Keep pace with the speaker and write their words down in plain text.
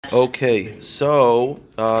Okay, so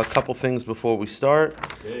a couple things before we start.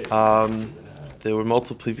 There were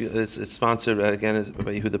multiple people. It's sponsored again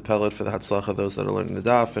by Yehuda Pellet for the Hatzlacha, those that are learning the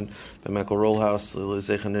Daf, and by Michael Rollhouse,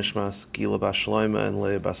 Zeicha Nishmas, Gila Bas Shloima, and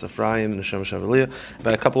Leah Bas Ephraim, and Hashem Shavaliyah,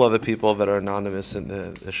 by a couple other people that are anonymous, and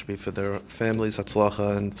it should be for their families,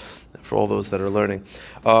 Hatzlacha, and for all those that are learning.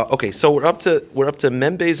 Okay, so we're up to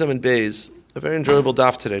Mem Beis and Beis. A very enjoyable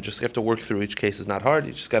daf today. Just have to work through each case. Is not hard.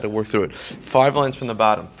 You just got to work through it. 5 lines from the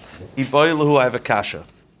bottom. Iboilahu, I have a kasha.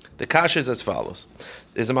 The kasha is as follows.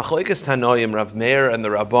 There's a machlekes Tanoim, Rav Meir and the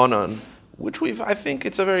Rabbanon, which I think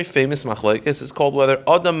it's a very famous machlekes. It's called whether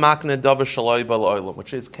Adam Makne Davar Shaloi Bal Olam,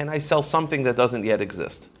 which is, can I sell something that doesn't yet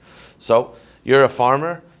exist? So, you're a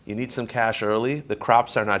farmer, you need some cash early, the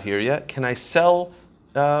crops are not here yet. Can I sell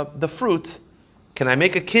the fruit? Can I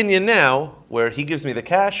make a kinyan now where he gives me the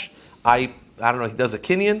cash? I don't know, he does a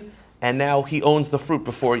kinyan, and now he owns the fruit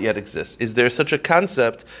before it yet exists. Is there such a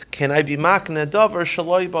concept? Can I be makne davar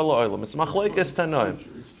shaloi bal olam? It's machlekes tanoim.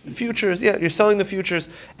 Futures, yeah, you're selling the futures,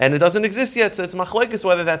 and it doesn't exist yet, so it's machlekes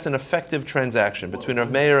whether that's an effective transaction between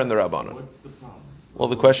Rav Meir and the Rabbanon. What's the problem? Well,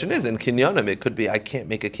 the question is, in kinyanim, it could be, I can't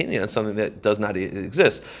make a kinyan on something that does not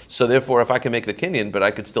exist. So therefore, if I can make the kinyan, but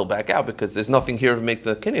I could still back out because there's nothing here to make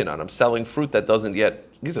the kinyan on. I'm selling fruit that doesn't yet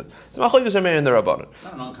exist. It's machlekes Rav Meir and the Rabbanon.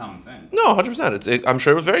 Not an uncommon thing. No, 100%. I'm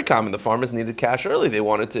sure it was very common. The farmers needed cash early. They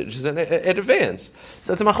wanted to just in advance.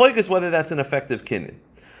 So it's a machlekes whether that's an effective kinyan.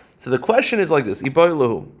 So the question is like this: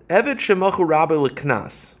 Iboilahu Eved shemachu Rabbi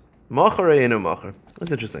leknas machar einu machar.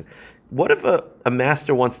 That's interesting. What if a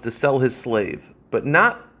master wants to sell his slave, but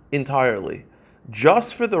not entirely,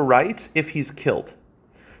 just for the rights if he's killed?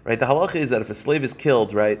 Right. The halacha is that if a slave is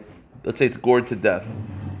killed, right, let's say it's gored to death,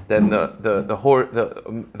 then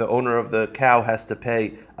the owner of the cow has to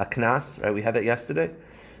pay a knas. Right. We had that yesterday.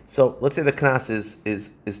 So let's say the knas is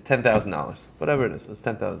 $10,000, whatever it is. It's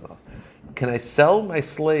 $10,000. Can I sell my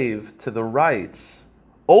slave to the rights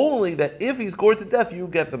only that if he's gored to death, you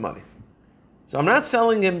get the money? So I'm not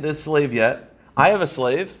selling him this slave yet. I have a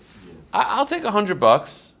slave. I'll take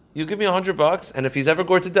 $100. You give me $100, and if he's ever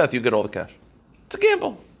gored to death, you get all the cash. It's a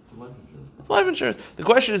gamble. It's life insurance. The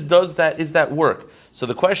question is, is that work? So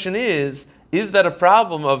the question is that a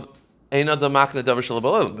problem of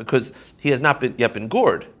because he has not yet been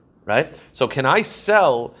gored, right? So can I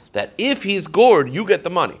sell that if he's gored, you get the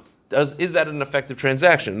money? Is that an effective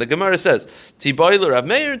transaction? The Gemara says, Tiboiler Rav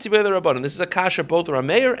Meir and Tiboiler Rabbanon. This is a kasha both Rav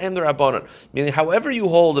Meir and the Rabbanon. Meaning, however you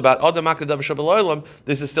hold about Adam Makne Davar Shaloi Bal Olam,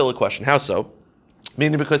 this is still a question. How so?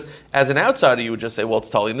 Meaning, because as an outsider, you would just say, well, it's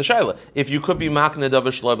totally in the shaila. If you could be makne davar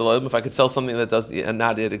shaloi bal olam, if I could sell something that does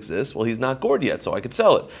not yet exist, well, he's not gored yet, so I could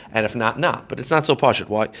sell it. And if not, not. But it's not so pashut.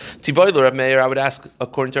 Why? Tiboiler Rav Meir, I would ask,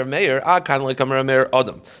 according to Rav Meir, kind of like Rav Meir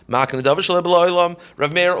Adam. Makne davar shaloi bal olam.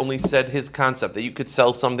 Rav Meir only said his concept, that you could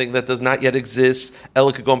sell something that does not yet exist.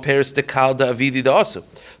 Perhaps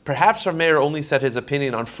Rav Meir only said his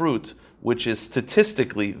opinion on fruit, which is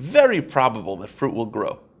statistically very probable that fruit will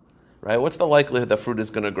grow. Right? What's the likelihood that fruit is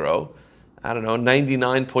going to grow? I don't know,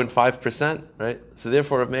 99.5%, right? So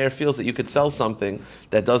therefore, Rav Meir feels that you could sell something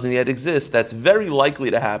that doesn't yet exist, that's very likely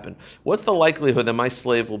to happen. What's the likelihood that my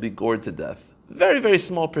slave will be gored to death? Very, very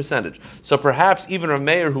small percentage. So perhaps even Rav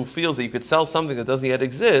Meir, who feels that you could sell something that doesn't yet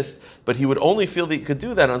exist, but he would only feel that you could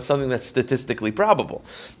do that on something that's statistically probable.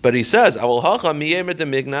 But he says,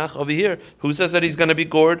 over here, who says that he's going to be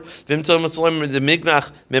gored? And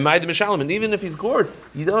even if he's gored,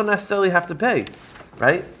 you don't necessarily have to pay,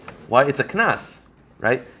 right? Why? It's a knas,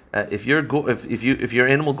 right? If your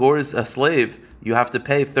animal gores a slave, you have to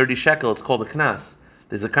pay 30 shekel. It's called a knas.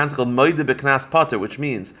 There's a concept called moide beknas pater, which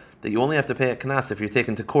means that you only have to pay a knas if you're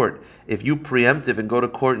taken to court. If you preemptive and go to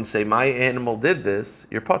court and say, my animal did this,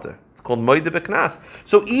 you're pater. It's called moide beknas.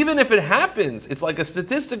 So even if it happens, it's like a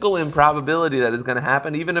statistical improbability that is going to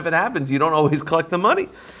happen. Even if it happens, you don't always collect the money.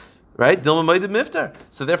 Right? Dilma moide miftar.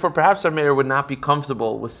 So therefore, perhaps our mayor would not be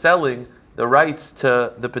comfortable with selling the rights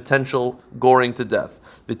to the potential goring to death.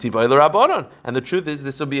 And the truth is,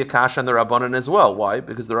 this will be a kasha on the Rabbanon as well. Why?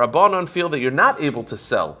 Because the Rabbanon feel that you're not able to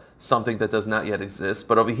sell something that does not yet exist.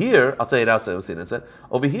 But over here, I'll tell you it outside, we'll see it inside.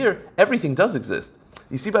 Over here, everything does exist.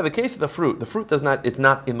 You see, by the case of the fruit does not, it's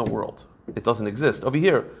not in the world. It doesn't exist. Over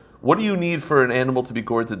here, what do you need for an animal to be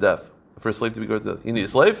gored to death? For a slave to be gored to death? You need a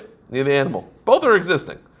slave, you need the animal. Both are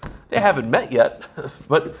existing. They haven't met yet,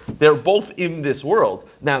 but they're both in this world.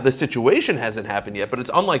 Now, the situation hasn't happened yet, but it's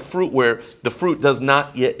unlike fruit where the fruit does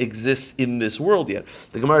not yet exist in this world yet.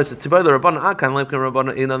 The Gemara says, Rabbanan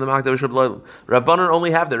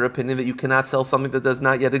only have their opinion that you cannot sell something that does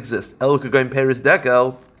not yet exist.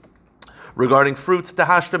 Rabbanan Regarding fruits,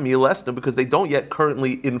 tahashta milesnu, because they don't yet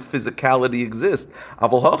currently in physicality exist.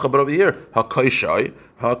 Avol hacha, but over here, hakoy shai,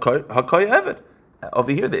 hakoy evet.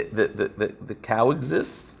 Over here, the cow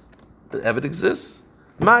exists, the evet exists.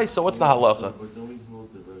 Mai, so what's the halacha?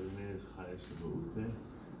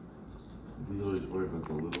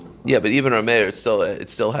 Yeah, but even our mayor, it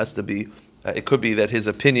still has to be. It could be that his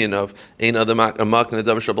opinion of ein adam makna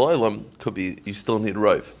davar shabaylam could be you still need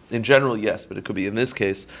roiv. In general, yes, but it could be in this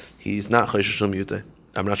case he's not chayshish l'miyuteh.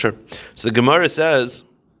 I'm not sure. So the Gemara says.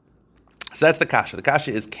 So that's the kasha. The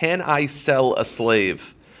kasha is: can I sell a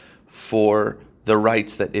slave for the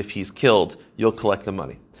rights that if he's killed, you'll collect the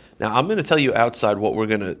money? Now I'm going to tell you outside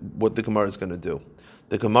what the Gemara is going to do.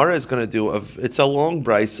 The Gemara is going to do it's a long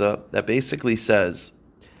brisa that basically says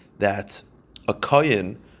that a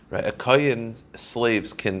kohen, right? A kohen's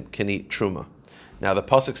slaves can eat truma. Now the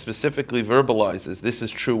pasuk specifically verbalizes this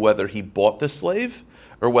is true whether he bought the slave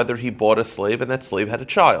or whether he bought a slave and that slave had a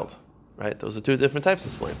child. Right? Those are two different types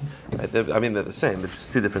of slave. Right? They're the same. They're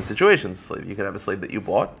just two different situations. Slave. You could have a slave that you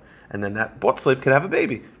bought, and then that bought slave could have a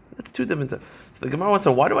baby. That's two different. So the Gemara wants to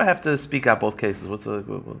know, why do I have to speak out both cases?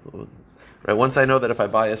 Right? Once I know that if I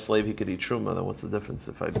buy a slave he could eat truma, then what's the difference?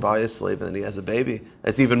 If I buy a slave and then he has a baby,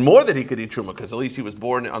 it's even more that he could eat truma because at least he was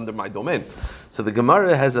born under my domain. So the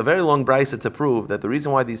Gemara has a very long brisa to prove that the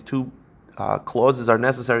reason why these two clauses are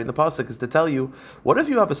necessary in the pasuk is to tell you, what if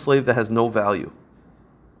you have a slave that has no value?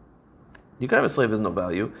 You can have a slave that has no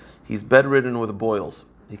value. He's bedridden with boils.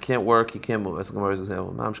 He can't work. He can't move. That's the Gemara's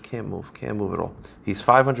example. Mamsh can't move at all. He's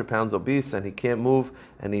 500 pounds obese and he can't move,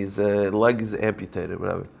 and his leg is amputated.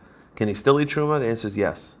 Whatever. Can he still eat truma? The answer is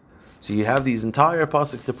yes. So you have these entire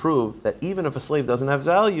pasuk to prove that even if a slave doesn't have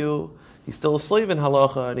value, he's still a slave in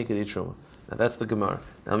halacha and he can eat truma. Now that's the Gemara.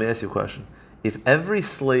 Now let me ask you a question. If every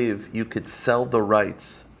slave you could sell the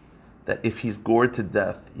rights that if he's gored to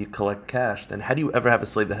death you collect cash, then how do you ever have a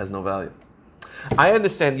slave that has no value? I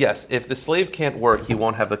understand, yes, if the slave can't work, he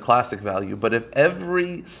won't have the classic value. But if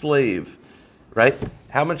every slave, right,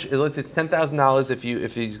 how much? Let's say it's $10,000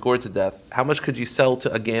 if he's gored to death. How much could you sell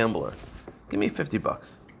to a gambler? Give me $50.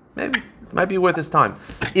 Maybe it might be worth his time.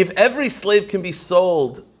 If every slave can be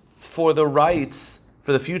sold for the rights,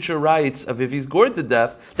 for the future rights of if he's gored to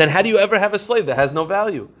death, then how do you ever have a slave that has no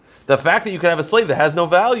value? The fact that you can have a slave that has no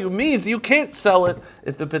value means you can't sell it.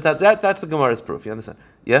 If that's the Gemara's proof. You understand?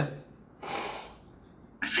 Yeah.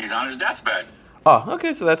 If he's on his deathbed. Oh,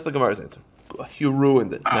 okay, so that's the Gemara's answer. You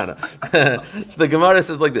ruined it. No. So the Gemara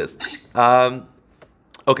says like this.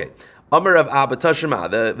 Okay. Amar of Abba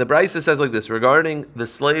Tashima. The Brisa says like this regarding the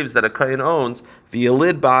slaves that a kohen owns.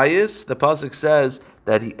 V'yalid bayis. The pasuk says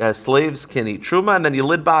that slaves can eat truma, and then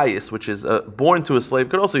yalid bayis, which is born to a slave,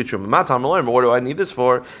 could also eat truma. Matam alarm. What do I need this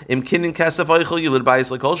for? Imkinin kasef eichel yalid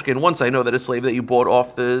bayis like holshkin. Once I know that a slave that you bought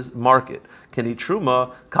off the market can eat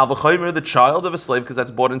truma, kal v'chomer, the child of a slave, because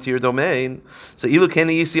that's bought into your domain. So ilu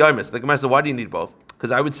keni yisi armis. The Gemara says, why do you need both?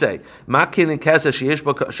 Because I would say, makin kesef sheyesh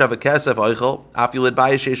bo shava kesef eichel, af yilid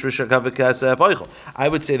bayis sheyesh shava kesef eichel. I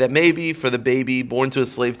would say that maybe for the baby born to a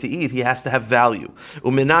slave to eat, he has to have value.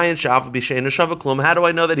 Uminayin shav b'shein shava klum. How do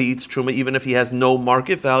I know that he eats truma even if he has no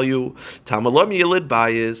market value? Tamalom yilid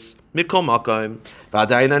bayis mikol makayim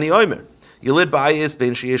v'adayin ani omer. Yilid bayis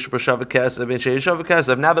ben sheyesh b'shava kesef ben sheyesh shava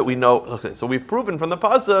kesef. Now that we know, okay, so we've proven from the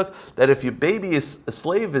pasuk that if your baby is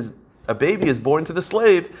a baby is born to the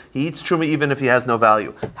slave, he eats truma even if he has no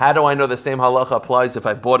value. How do I know the same halacha applies if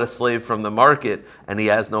I bought a slave from the market and he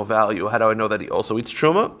has no value? How do I know that he also eats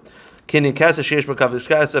truma? The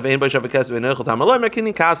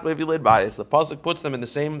pasuk puts them in the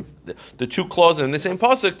same, the two clauses in the same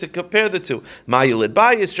pasuk to compare the two. Ma'yulid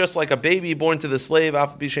bayis, just like a baby born to the slave.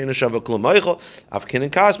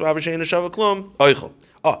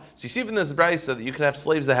 Oh, so you see from this brisa that you can have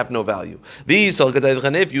slaves that have no value.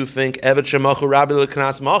 If you think and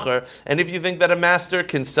if you think that a master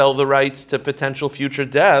can sell the rights to potential future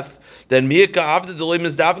death, then how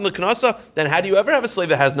do you ever have a slave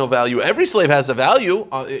that has no value? Every slave has a value.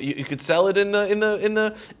 You could sell it in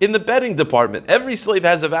the betting department. Every slave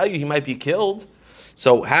has a value. He might be killed.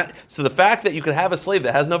 So the fact that you can have a slave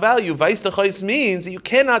that has no value, vice dechais, means that you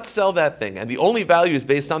cannot sell that thing, and the only value is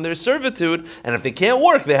based on their servitude. And if they can't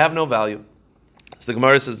work, they have no value. So the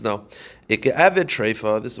Gemara says no. This is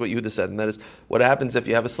what Yehuda said, and that is what happens if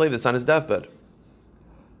you have a slave that's on his deathbed.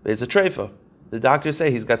 It's a treifa. The doctors say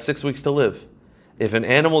he's got 6 weeks to live. If an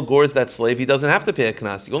animal gores that slave, he doesn't have to pay a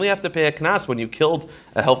knas. You only have to pay a knas when you killed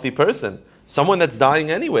a healthy person. Someone that's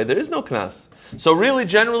dying anyway, there is no knas. So really,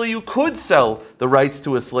 generally, you could sell the rights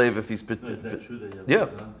to a slave if he's... No, is that true? Yeah,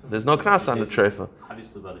 there's no knas on the treifa.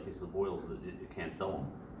 Obviously, by the case of the boils, you can't sell him.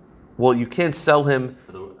 Well, you can't sell him...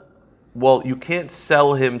 well, you can't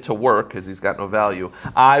sell him to work because he's got no value.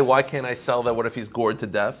 Why can't I sell that? What if he's gored to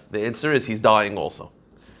death? The answer is he's dying also.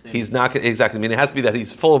 He's not exactly. I mean, it has to be that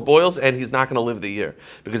he's full of boils and he's not going to live the year.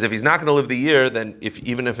 Because if he's not going to live the year, then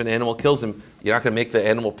even if an animal kills him, you're not going to make the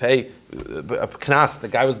animal pay a knas. The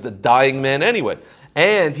guy was the dying man anyway,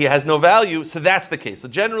 and he has no value. So that's the case. So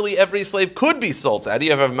generally, every slave could be sold. So how do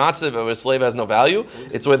you have a matzav where a slave has no value?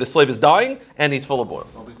 It's where the slave is dying and he's full of boils.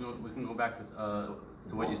 So we can go back to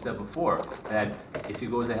what you said before, that if he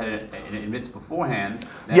goes ahead and admits beforehand...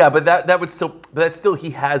 but that's still, he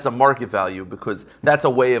has a market value because that's a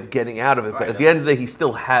way of getting out of it. But at the end of the day, he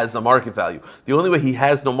still has a market value. The only way he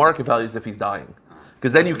has no market value is if he's dying.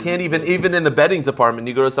 Because then you can't even in the betting department,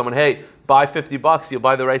 you go to someone, hey, buy $50, you'll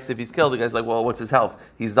buy the rights if he's killed. The guy's like, well, what's his health?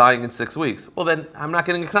 He's dying in 6 weeks. Well, then I'm not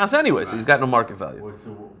getting a knas anyway, so he's got no market value. But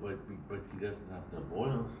he doesn't have the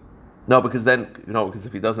boils. No, because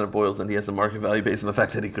if he doesn't have boils, then he has a market value based on the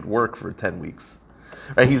fact that he could work for 10 weeks.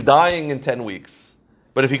 Right? He's dying in 10 weeks.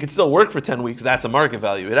 But if he could still work for 10 weeks, that's a market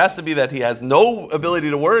value. It has to be that he has no ability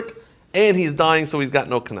to work, and he's dying, so he's got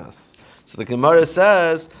no knas. So the Gemara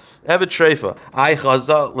says, Evet Shreifa,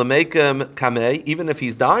 even if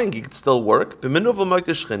he's dying, he could still work.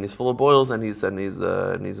 He's full of boils and he's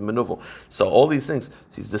menuvel. So all these things,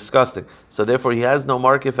 he's disgusting. So therefore, he has no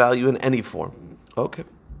market value in any form. Okay.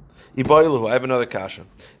 I have another kasha.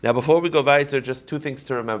 Now, before we go weiter, just two things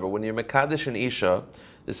to remember. When you're Mekadesh and Isha,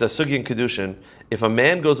 this is a sugi in Kedushin. If a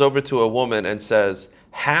man goes over to a woman and says,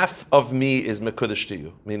 half of me is Mekudesh to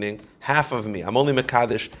you, meaning half of me, I'm only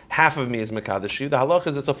Mekadesh, half of me is Mekadesh to you, the halach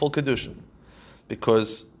is it's a full Kedushin.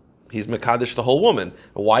 Because he's Mekadesh the whole woman.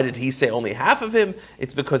 Why did he say only half of him?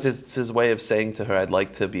 It's because it's his way of saying to her, I'd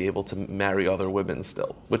like to be able to marry other women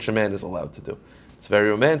still, which a man is allowed to do. It's very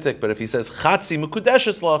romantic, but if he says Chatzi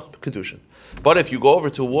Mekudeshes Lach Kedushin. But if you go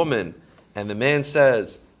over to a woman and the man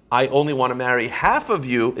says, I only want to marry half of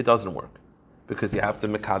you, it doesn't work. Because you have to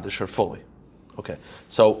Mekadesh her fully. Okay.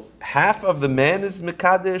 So half of the man is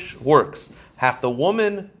Mekadesh works. Half the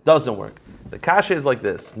woman doesn't work. The kasha is like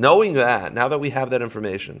this. Knowing that, now that we have that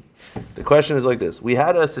information, the question is like this. We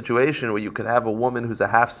had a situation where you could have a woman who's a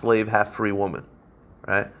half slave, half free woman.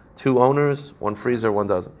 Right? 2 owners, 1 freezer, 1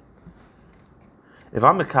 doesn't. If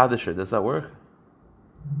I'm a Kadisher, does that work?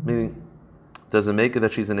 Meaning, does it make it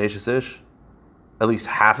that she's an Ashes Ish? At least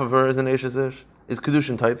half of her is an Ashes Ish? Is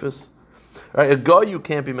Kedushin typhus? Right? A guy you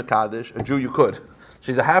can't be Mekadesh, a Jew you could.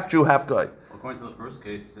 She's a half Jew, half guy. According to the first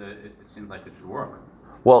case, it seems like it should work.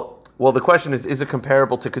 Well, the question is it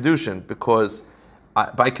comparable to Kedushin? Because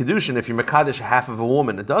by Kedushin, if you're Mekadesh half of a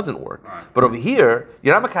woman, it doesn't work. Right. But over here,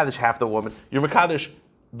 you're not Mekadesh half the woman, you're Mekadesh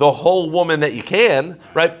the whole woman that you can,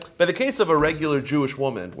 right? By the case of a regular Jewish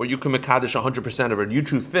woman, where you can Mekadesh 100% of her, and you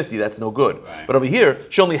choose 50, that's no good. Right. But over here,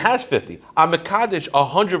 she only has 50. I'm Mekadesh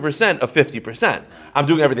 100% of 50%. I'm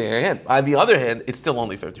doing everything I can. On the other hand, it's still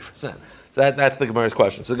only 50%. So that's the Gemara's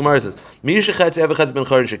question. So the Gemara says, if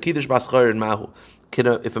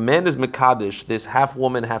a man is Mekadesh, this half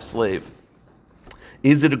woman, half slave,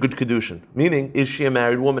 is it a good Kedushin? Meaning, is she a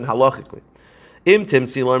married woman halachically? Now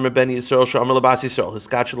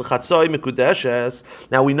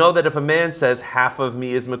we know that if a man says half of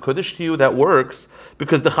me is mekudesh to you, that works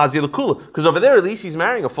because the chazi l'kula. Because over there, at least he's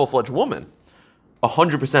marrying a full-fledged woman,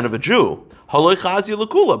 100% of a Jew. Haloi chazi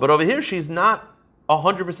l'kula. But over here, she's not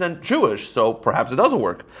 100% Jewish, so perhaps it doesn't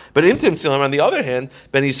work. But imtim silam, on the other hand,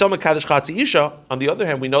 ben yisom mekadesh chatzi isha. On the other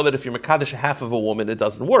hand, we know that if you're mekadesh half of a woman, it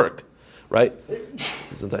doesn't work. Right?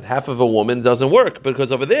 Isn't that half of a woman doesn't work?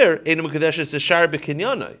 Because over there,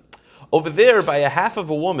 over there, by a half of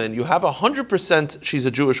a woman, you have 100% she's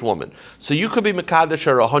a Jewish woman. So you could be Mekadesh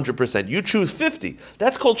her 100%. You choose 50.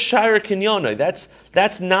 That's called Shire Kinyana.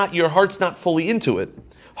 That's not, your heart's not fully into it.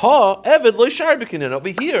 Ha, Evid lo Shire B'Kinyana. Over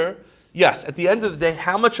here, yes, at the end of the day,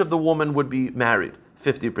 how much of the woman would be married?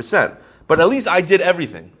 50%. But at least I did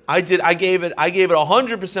everything. I gave it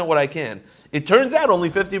 100% what I can. It turns out only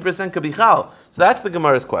 50% could be chal. So that's the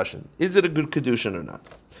Gemara's question. Is it a good Kedushin or not?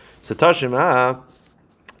 So Tashima.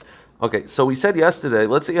 Okay, so we said yesterday,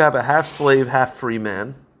 let's say you have a half slave, half free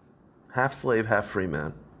man. Half slave, half free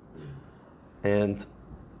man. And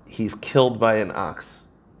he's killed by an ox.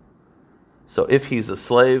 So if he's a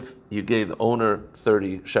slave, you gave the owner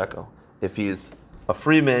 30 shekel. If he's a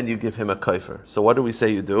free man, you give him a kaifer. So what do we say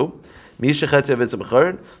you do? We split it.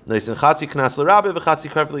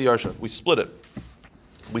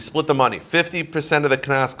 We split the money. 50% of the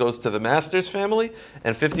knas goes to the master's family,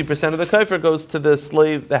 and 50% of the kaifer goes to the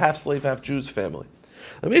slave, the half slave, half Jew's family.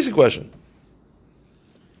 Let me ask you a question.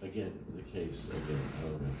 Again, the case again.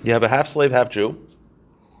 You have a half slave, half Jew,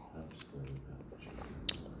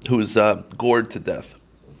 who's gored to death.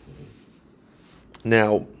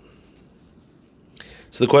 Now,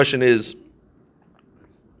 so the question is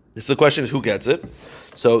who gets it?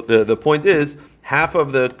 So the point is half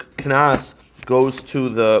of the knas goes to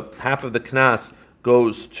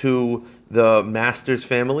the master's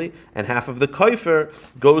family, and half of the koifer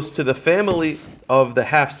goes to the family of the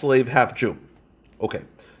half slave, half Jew. Okay.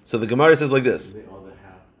 So the Gemara says like this. The other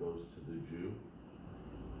half goes to the Jew?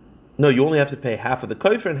 No, you only have to pay half of the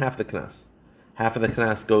koifer and half the knas. Half of the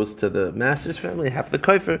knas goes to the master's family, half the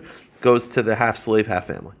koifer goes to the half slave, half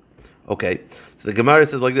family. Okay, so the Gemara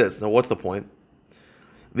says like this. Now, what's the point?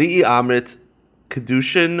 V'i amrit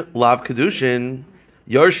kedushin lav kedushin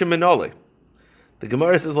yarshim menole. The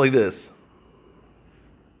Gemara says like this.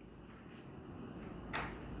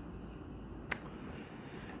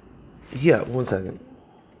 Yeah, one second.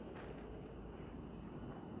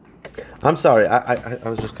 I'm sorry, I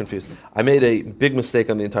was just confused. I made a big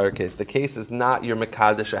mistake on the entire case. The case is not your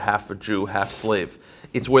Mekadesh, a half a Jew, half slave.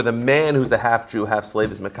 It's where the man who's a half Jew, half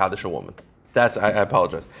slave is Mekadesh a woman. I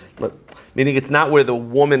apologize. Meaning it's not where the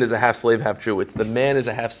woman is a half slave, half Jew. It's the man is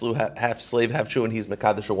a half slave, half Jew, and he's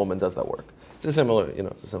Mekadesh a woman. Does that work? It's a similar thing.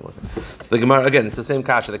 So the Gemara, again, it's the same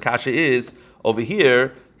kasha. The kasha is, over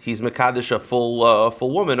here, he's Mekadesh a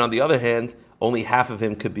full woman. On the other hand, only half of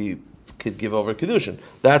him could give over kedushin.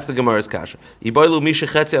 That's the Gemara's kasha. Let me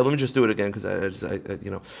just do it again because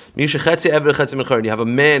you have a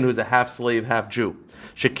man who's a half slave, half Jew.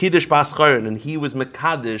 Shekidish bas chayrin, and he was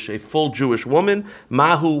mekadesh, a full Jewish woman.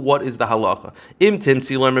 Mahu, what is the halacha? Imtim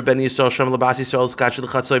tzilam ben Yisrael shem labas Yisrael skach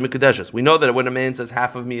lechatzoy mekudeshes. We know that when a man says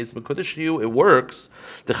half of me is mekudesh to you, it works.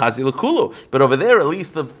 Techazi lekulu, but over there at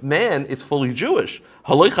least the man is fully Jewish.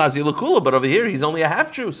 Haloi chazi lekulu, but over here he's only a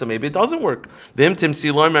half Jew, so maybe it doesn't work. V'imtim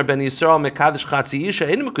tzilam ben Yisrael mekadesh chatzi isha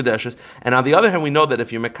in mekudeshes. And on the other hand, we know that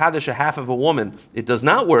if you're mekadesh a half of a woman, it does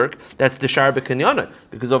not work. That's deshar b'kanyana,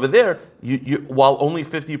 because over there you while only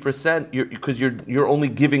 50%, because you're only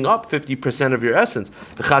giving up 50% of your essence.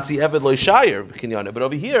 But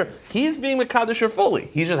over here, he's being Mekadesh fully.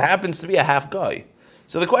 He just happens to be a half guy.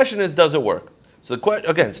 So the question is, does it work? So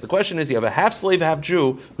the question is, you have a half slave, half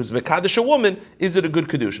Jew who's Mekadesh a woman. Is it a good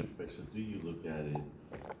kedushin? So do you look at it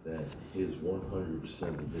that his 100%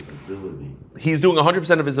 of his ability? He's doing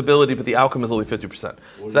 100% of his ability, but the outcome is only 50%.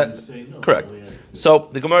 Or Is that you say no? correct? So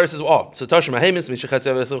the Gemara says, so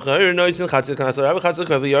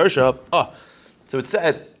it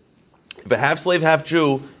said, if a half slave, half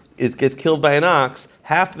Jew gets killed by an ox,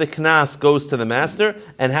 half the knas goes to the master,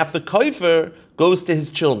 and half the koifer goes to his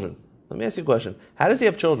children. Let me ask you a question. How does he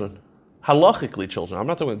have children? Halachically children. I'm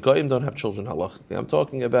not talking about goyim don't have children halachically. I'm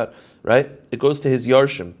talking about, right? It goes to his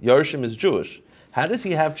yarshim. Yarshim is Jewish. How does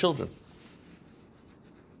he have children?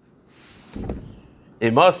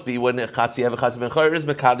 It must be when Chatzi Ben Chayr is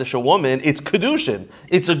Mekadesh a woman, it's Kedushin.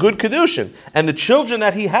 It's a good Kedushin. And the children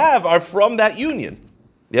that he have are from that union.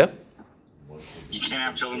 Yeah? You can't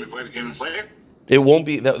have children before you became a slave? It won't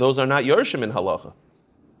be, those are not Yarshim in halacha.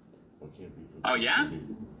 Oh, yeah?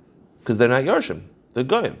 Because they're not Yarshim. They're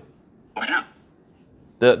Goyim. Why not?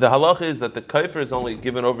 The halacha is that the kaifer is only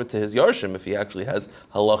given over to his Yarshim if he actually has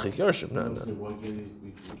halachic Yarshim. No.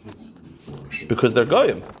 Because they're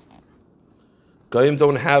Goyim. Goyim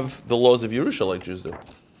don't have the laws of Yerusha like Jews do.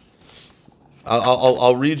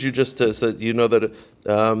 I'll read you just so that you know that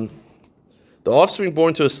the offspring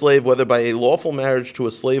born to a slave, whether by a lawful marriage to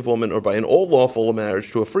a slave woman or by an all lawful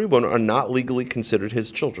marriage to a free woman, are not legally considered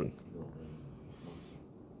his children.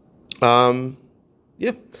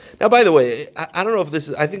 Yeah. Now, by the way, I don't know if this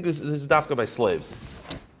is. I think this is dafka by slaves.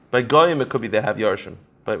 By goyim, it could be they have yarshim.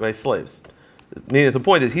 By slaves. Meaning, the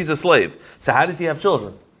point is, he's a slave. So how does he have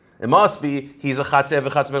children? It must be he's a chatzeh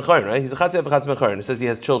v'chatzeh ben chayrin, right? He's a chatzeh v'chatzeh ben chayrin. It says he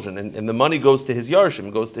has children, and the money goes to his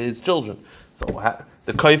yarshim, goes to his children. So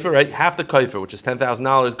the kaifer, right? Half the kaifer, which is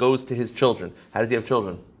 $10,000, goes to his children. How does he have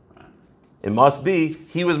children? It must be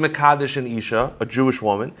he was mekadesh and isha, a Jewish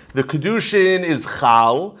woman. The kedushin is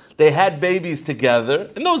chal. They had babies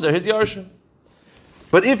together, and those are his yarshim.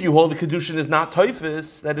 But if you hold the kedushin is not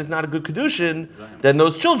toifus, that is not a good kedushin, then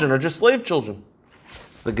those children are just slave children.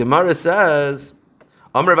 So the Gemara says.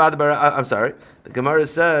 The Gemara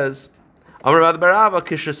says, you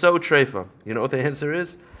know what the answer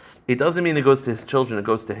is? It doesn't mean it goes to his children, it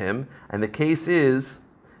goes to him. And the case is,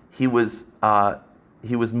 he was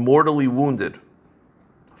mortally wounded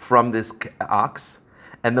from this ox,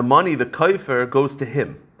 and the money, the kaifer, goes to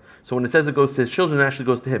him. So when it says it goes to his children, it actually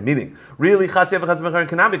goes to him. Meaning, really,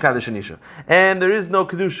 cannot be kaddish and isha. And there is no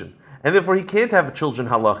kedushin. And therefore he can't have children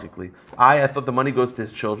halachically. I thought the money goes to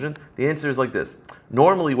his children. The answer is like this.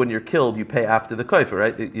 Normally when you're killed, you pay after the kaifer,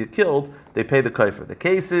 right? You're killed, they pay the kaifer. The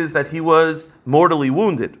case is that he was mortally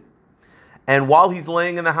wounded. And while he's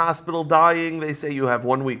laying in the hospital dying, they say you have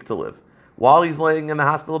 1 week to live. While he's laying in the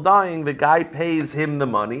hospital dying, the guy pays him the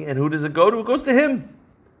money, and who does it go to? It goes to him.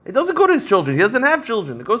 It doesn't go to his children. He doesn't have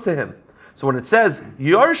children. It goes to him. So when it says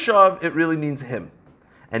Yarshav, it really means him.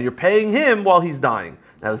 And you're paying him while he's dying.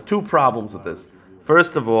 Now there's two problems with this.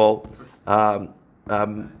 First of all, Rabbi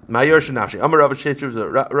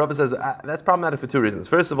says that's problematic for two reasons.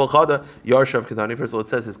 First of all, Chada Yarshav Kedani. First of all, it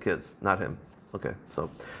says his kids, not him. Okay, so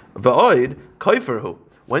Va'oid Kaifer.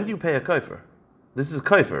 When do you pay a kaifer? This is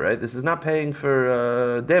kaifer, right? This is not paying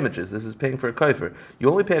for damages. This is paying for a kaifer. You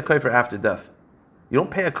only pay a kaifer after death. You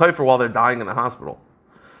don't pay a kaifer while they're dying in the hospital.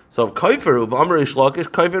 So kaifer,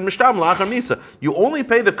 you only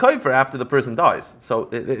pay the kaifer after the person dies. So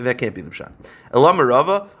that can't be the pshat.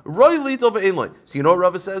 So you know what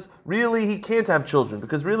Rava says? Really, he can't have children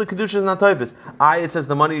because really kedusha is not taifus. It says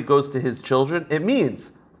the money goes to his children. It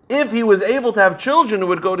means if he was able to have children, it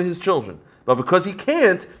would go to his children. But because he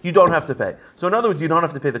can't, you don't have to pay. So in other words, you don't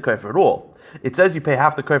have to pay the kaifer at all. It says you pay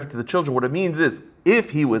half the kaifer to the children. What it means is, if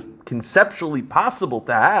he was conceptually possible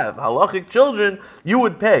to have halachic children, you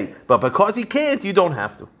would pay. But because he can't, you don't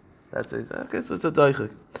have to. That's it. Okay, so it's a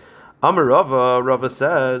daichik. Amar Rava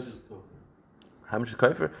says, how much is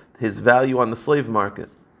kaifer? His value on the slave market.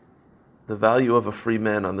 The value of a free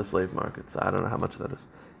man on the slave market. So I don't know how much that is.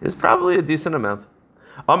 It's probably a decent amount.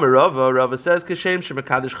 Rava says,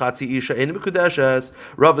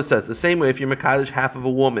 Rava says, the same way if you're Mekadesh half of a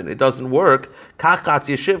woman, it doesn't work. Rava says,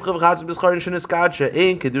 if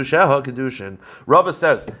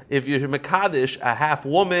you're Mekadesh a half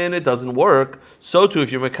woman, it doesn't work. So too,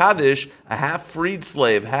 if you're Mekadesh a half freed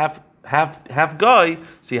slave, half guy,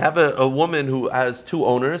 so you have a woman who has two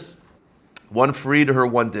owners, one freed her,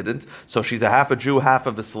 one didn't. So she's a half a Jew, half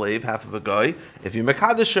of a slave, half of a guy. If you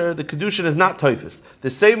Mekadesh her, the Kedushin is not Taifus.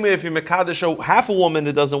 The same way if you Mekadesh half a woman,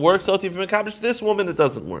 it doesn't work. So if you Mekadesh this woman, it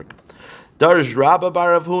doesn't work. Darj Rabbi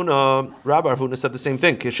Bar Avhuna. Rabbi Avhuna said the same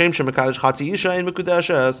thing. Kishem Shemekadesh Chati Isha in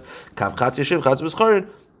Mekudeshes. Kav Chati Yeshiv Chati B'Scharin.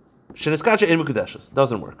 Sheniskacha in Mekudeshes.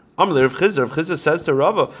 Doesn't work. Amr Rav Chizr says to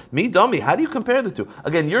Rava, me dummy, how do you compare the two?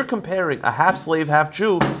 Again, you're comparing a half slave, half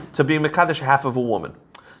Jew to being Mekadesh half of a woman.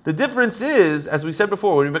 The difference is, as we said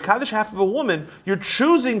before, when you're Mekadesh half of a woman, you're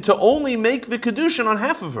choosing to only make the Kedushin on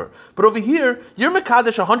half of her. But over here, you're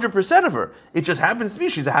Mekadesh 100% of her. It just happens to be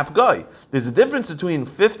she's a half guy. There's a difference between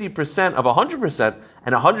 50% of 100%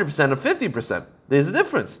 and 100% of 50%. There's a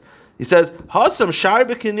difference. He says, Hasam Shar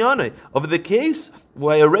B'Kinyane. Over the case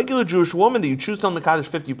where a regular Jewish woman that you choose to Mekadesh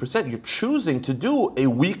 50%, you're choosing to do a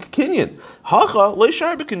weak Kinyan. Hacha Le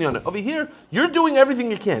Shar B'Kinyane. Over here, you're doing everything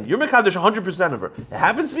you can. You're Mekadesh 100% of her. It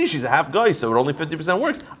happens to be she's a half guy, so it only 50%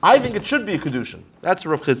 works. I think it should be a Kedushin. That's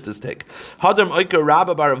Rav Chisda's take. Hadam Oika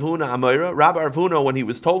Rabbi Bar Avhuna Amayra. Rabbi Avhuna, when he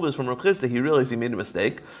was told this from Rav Chisda, he realized he made a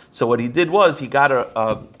mistake. So what he did was he got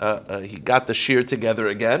he got the shir together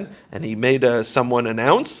again, and he made someone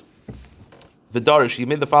announce. V'darish, he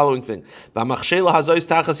made the following thing. The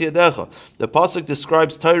pasuk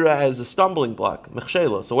describes Torah as a stumbling block.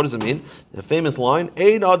 Mechshela. So what does it mean? The famous line: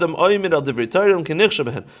 you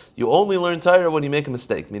only learn Torah when you make a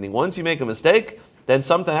mistake. Meaning, once you make a mistake, then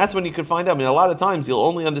something that's when you can find out. I mean, a lot of times you'll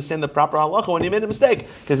only understand the proper halacha when you made a mistake,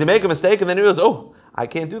 because you make a mistake and then you realize, oh, I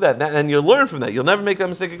can't do that, and you learn from that. You'll never make that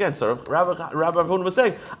mistake again. So Rabbi Avhuna was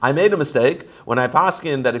saying, I made a mistake when I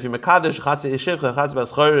paskin that if you mekadesh chatzi yeshiv chatzi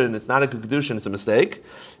b'ascharin and it's not a kedushin, it's a mistake.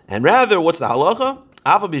 And rather, what's the halacha?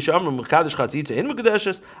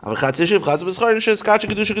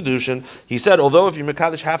 He said, although if you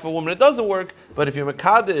mekadesh half a woman, it doesn't work. But if you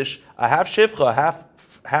mekadesh a half shivcha,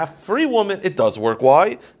 half free woman, it does work.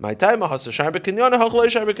 Why? Because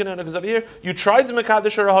over here, you tried to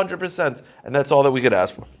mekadesh her 100%, and that's all that we could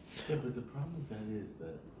ask for. Yeah, but the problem with that is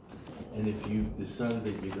that, and if you decided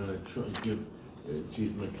that you're going to give,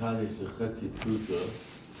 she's mekadesh a chetzi pruta,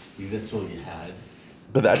 that's all you had.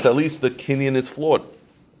 But that's at least the kinyan is flawed.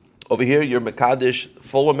 Over here, you're mekadesh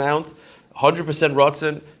full amount, 100%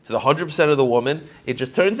 rotzen to the 100% of the woman. It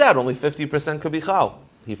just turns out only 50% could be chal.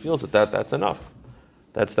 He feels that's enough.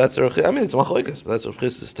 That's it's machlokes, but that's Rav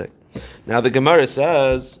Chisda's take. Now the Gemara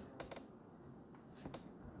says,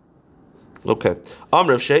 okay,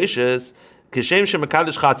 Rav Sheishes, Kishem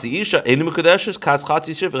shemakadesh chatzi isha ein mekudeshes kas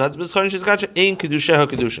chatzi shiv v'chatzi b'scharin shizkacha ein kedusheha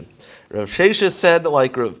kedushin. Rav Sheishes said,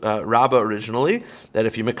 like Rabba originally, that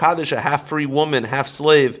if you mekadesh a half free woman, half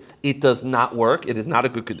slave, it does not work. It is not a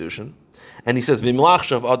good kedushin. And he says,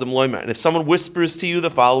 V'mlachshav adam loimer. And if someone whispers to you the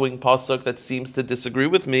following pasuk that seems to disagree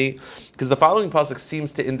with me, because the following pasuk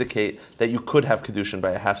seems to indicate that you could have kedushin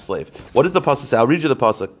by a half slave. What does the pasuk say? I'll read you the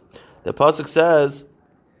pasuk. The pasuk says,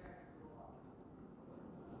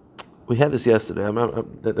 We had this yesterday.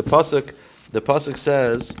 The pasuk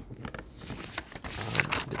says.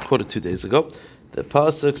 I quoted 2 days ago. The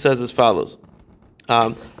pasuk says as follows: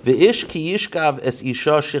 "The ish ki yishkav es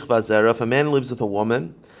isha shichva zera." If a man lives with a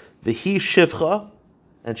woman, the he shivcha,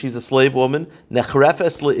 and she's a slave woman.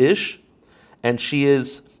 Nechrefes leish, and she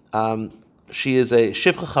is a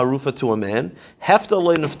shivcha charufa to a man. Hefta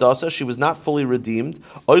lo neftasa, she was not fully redeemed.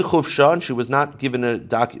 Oy chuvsha, and she was not given a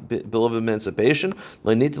bill of emancipation.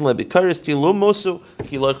 Lo nitin lebikaris tilum mosu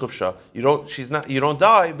ki lo chuvsha. You don't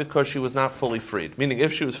die because she was not fully freed. Meaning,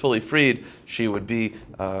 if she was fully freed, she would be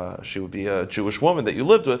a Jewish woman that you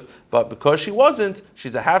lived with. But because she wasn't,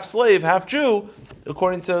 she's a half slave, half Jew,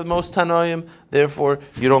 according to most Tanoim. Therefore,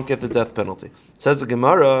 you don't get the death penalty. Says the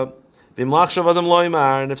Gemara. And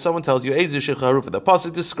if someone tells you, the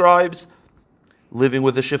pasuk describes living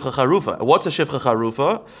with a shivcha charufa. What's a shivcha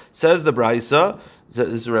charufa? Says the Braisa, this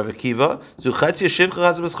is Rav Akiva,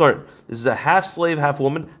 this is a half slave, half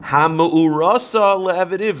woman, hamu'urasa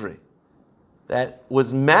le'evet ivri, that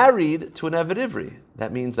was married to an Eved Ivri.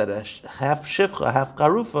 That means that a half shivcha, half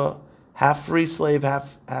charufa, half free slave,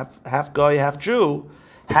 half guy, half Jew,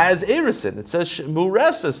 has erisin. It says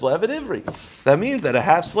mureses le'evet ivri. That means that a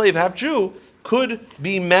half slave, half Jew could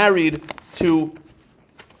be married to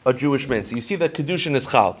a Jewish man. So you see that kedushin is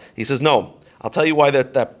chal. He says no. I'll tell you why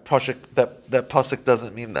that pasuk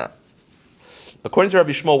doesn't mean that. According to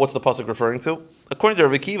Rabbi Shmuel, what's the pasuk referring to? According to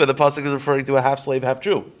Rabbi Kiva, the pasuk is referring to a half slave, half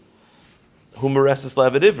Jew, who mureses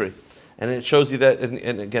le'evet ivri, and it shows you that.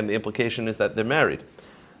 And again, the implication is that they're married.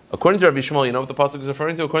 According to Rabbi Shmuel, you know what the pasuk is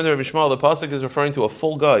referring to? According to Rabbi Shmuel, the pasuk is referring to a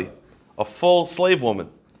full guy, a full slave woman.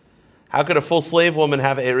 How could a full slave woman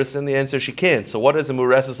have erisin? The answer, she can't. So what is a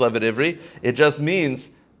mureses le'evet ivri? It just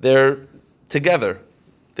means they're together.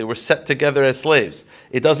 They were set together as slaves.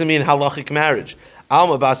 It doesn't mean halachic marriage.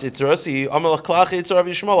 I'll prove it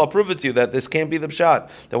to you that this can't be the pshat.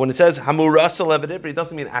 That when it says hamurasa le'evet ivri, it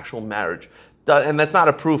doesn't mean actual marriage. And that's not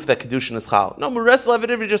a proof that kedushin is chal. No, mureses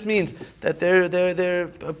le'evet ivri just means that they're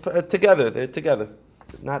together. They're together,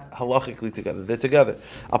 not halachically together. They're together.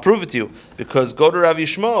 I'll prove it to you because go to Rabbi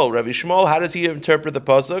Shmuel. Rabbi Shmuel, how does he interpret the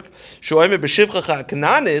pasuk? Shoyme b'shivcha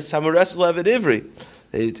kananis hamureses le'evet ivri.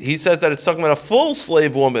 He says that it's talking about a full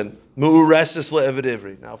slave woman. Mu'ureses le'evet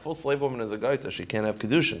ivri. Now, a full slave woman is a gaita. She can't have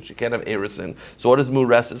kedushin. She can't have erisin. So, what does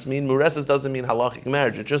mu'ureses mean? Mu'ureses doesn't mean halachic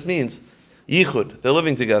marriage. It just means yichud. They're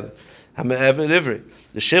living together. Ha'me'evet ivri.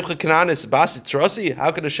 The shivcha kananis basit trosi.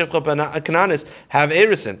 How could a shivcha kananis have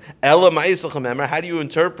erisin? Ela ma'isach memar. How do you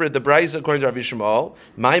interpret the brayso according to Rabbi Shmuel?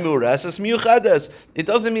 My mu'ureses miuchades. It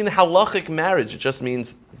doesn't mean halachic marriage. It just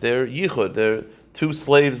means they're yichud. They're two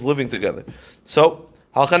slaves living together. So.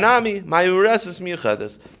 Halchanami, ma'ureses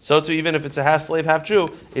miuchedes. So too, even if it's a half slave, half Jew,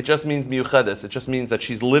 it just means miuchedes. It just means that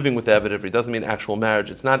she's living with the Eved Ivri. It doesn't mean actual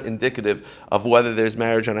marriage. It's not indicative of whether there's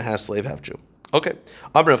marriage on a half slave, half Jew. Okay.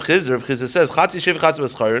 Rav Chizr says, Chatzi shiv chatzi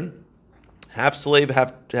b'scharin, half slave,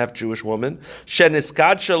 half Jewish woman.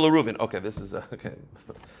 Sheniskadsha l'Reuven. Okay, this is okay.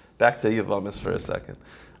 Back to Yavamis for a second.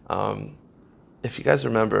 If you guys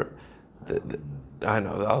remember, I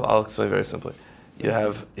know. I'll explain very simply. You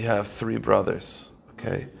have three brothers.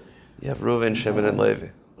 Okay, you have Reuven, Shimon, and Levi.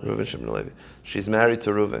 Reuven, Shimon, and Levi. She's married to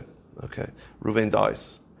Reuven. Okay, Reuven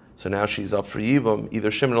dies, so now she's up for Yibam. Either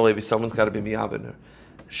Shimon or Levi, someone's got to be miyabin her.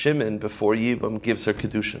 Shimon, before Yibam, gives her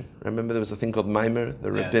kedushin. Remember, there was a thing called Maimer,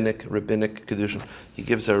 the rabbinic kedushin. He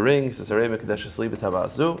gives her a ring. He says, "Harei mekadesh li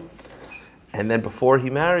b'tabazu," and then before he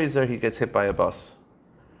marries her, he gets hit by a bus.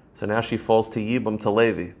 So now she falls to Yibam to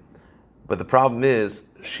Levi. But the problem is,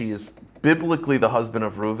 she is biblically the husband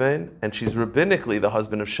of Reuven, and she's rabbinically the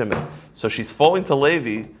husband of Shimon. So she's falling to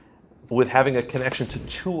Levi with having a connection to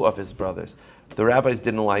two of his brothers. The rabbis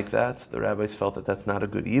didn't like that. The rabbis felt that that's not a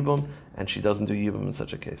good yibum, and she doesn't do yibum in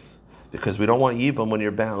such a case. Because we don't want yibum when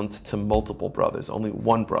you're bound to multiple brothers, only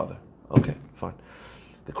one brother. Okay, fine.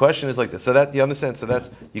 The question is like this. So that, you understand? So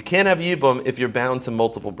that's, you can't have yibum if you're bound to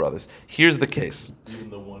multiple brothers. Here's the case.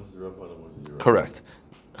 Even the ones that are up on the ones that are up. Correct.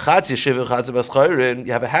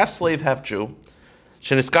 You have a half slave, half Jew.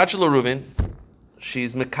 She's Mekadesh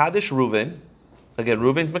Reuven. Again,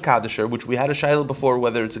 Reuven's Mekadesher, which we had a shayla before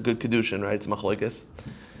whether it's a good kedushin, right? It's machlokes.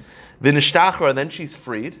 V'nishtachra, then she's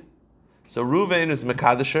freed. So Reuven is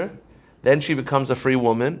Mekadesher, then she becomes a free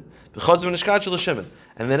woman.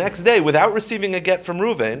 And the next day, without receiving a get from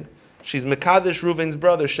Reuven, she's Mekadesh Reuven's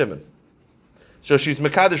brother Shimon. So she's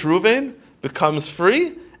Mekadesh Reuven, becomes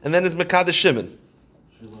free, and then is Mekadesh Shimon.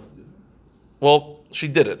 Well, she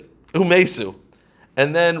did it. Umesu.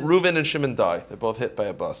 And then Reuven and Shimon die. They're both hit by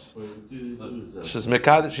a bus. She's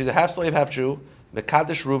Mekadesh, she's a half slave, half Jew.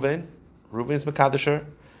 Mekadesh Reuven. Reuven's Mekadesher.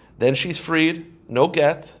 Then she's freed, no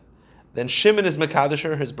get. then Shimon is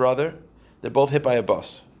Mekadisher, his brother. They're both hit by a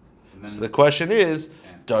bus. So the question is,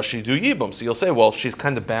 does she do Yibum? So you'll say, well, she's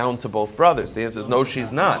kind of bound to both brothers. The answer is no,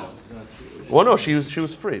 she's not. Well, no, she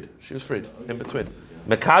was freed. She was freed in between.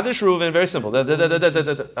 Mekadish Reuven, very simple.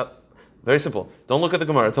 Very simple. Don't look at the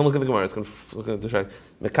Gemara. It's going to look at the Shai.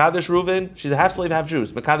 Mekadish Reuven, she's a half slave, half Jew.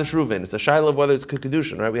 Mekadish Reuven. It's a Shiloh of whether it's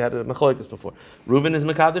Kedushin, right? We had a Mechloekes before. Reuven is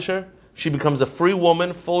Mekadisher. She becomes a free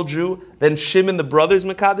woman, full Jew. Then Shimon, the brother's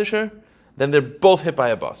Mekadisher. Then they're both hit by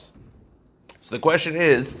a bus. So the question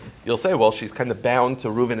is, you'll say, well, she's kind of bound to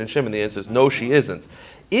Reuven and Shimon. The answer is no, she isn't.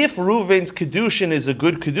 If Reuven's Kedushin is a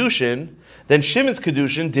good Kedushin, then Shimon's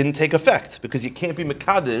Kedushin didn't take effect because you can't be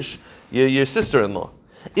Mekadish, your sister-in-law.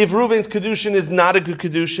 If Reuven's Kedushin is not a good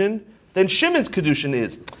Kedushin, then Shimon's Kedushin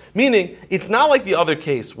is. Meaning, it's not like the other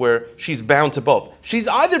case where she's bound to both. She's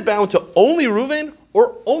either bound to only Reuven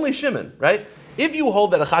or only Shimon, right? If you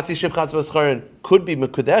hold that a Chatzi Shiv Chatz Bascharin could be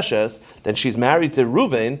Mekudeshes, then she's married to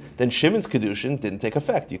Reuven, then Shimon's Kedushin didn't take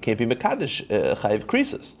effect. You can't be Mekadesh Chayiv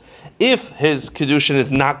Krisus. If his Kedushin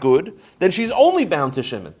is not good, then she's only bound to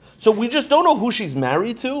Shimon. So we just don't know who she's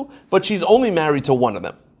married to, but she's only married to one of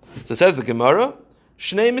them. So it says the Gemara,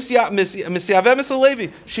 Shnei Misyaveh Misal Levi.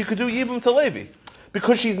 She could do Yibum to Levi.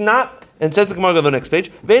 Because she's not, and it says the Gemara, go to the next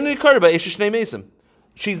page,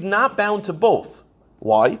 she's not bound to both.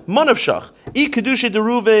 Why? Manavshach. I Kedusha de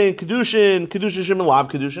Reuven, Kedushin Shimon Lav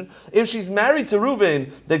Kedushin. If she's married to Reuven,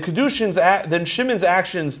 then Shimon's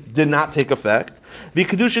actions did not take effect. The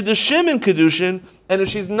Kedusha de Shimon Kedushin, and if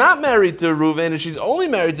she's not married to Reuven and she's only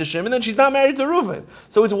married to Shimon, then she's not married to Reuven.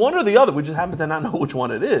 So it's one or the other. We just happen to not know which one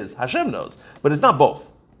it is. Hashem knows, but it's not both.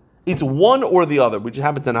 It's one or the other. We just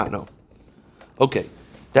happen to not know. Okay,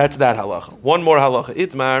 that's that halacha. One more halacha.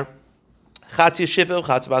 Itmar. Okay,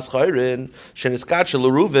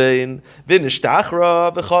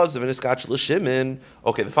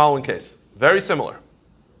 the following case. Very similar.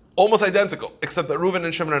 Almost identical, except that Reuven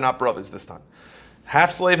and Shimon are not brothers this time.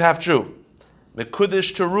 Half slave, half Jew.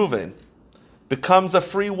 Mekudish to Reuven. Becomes a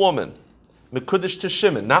free woman. Mekudish to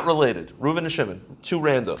Shimon, not related. Reuven and Shimon, two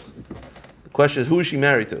randos. The question is, who is she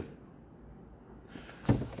married to?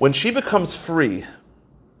 When she becomes free,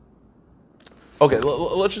 okay,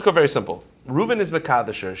 let's just go very simple. Reuven is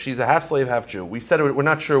Mekadisher. She's a half slave, half Jew. We said we're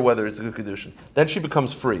not sure whether it's a good Kedushin. Then she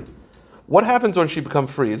becomes free. What happens when she becomes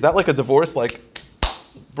free? Is that like a divorce, like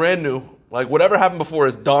brand new? Like whatever happened before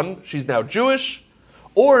is done. She's now Jewish?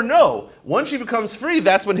 Or no, once she becomes free,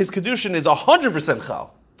 that's when his Kedushin is 100%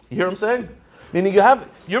 Chal. You hear what I'm saying? Meaning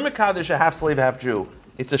you're Mekadish, a half slave, half Jew.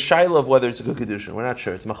 It's a shaila of whether it's a good Kedushin. We're not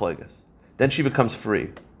sure. It's Machleges. Then she becomes free.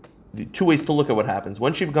 Two ways to look at what happens.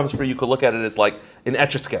 When she becomes free, you could look at it as like an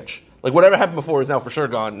Etch-a-Sketch. Like whatever happened before is now for sure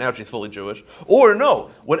gone. Now she's fully Jewish. Or no,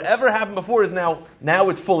 whatever happened before is now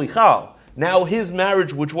it's fully Chal. Now his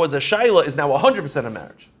marriage, which was a Shaila, is now 100% a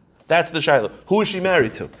marriage. That's the Shaila. Who is she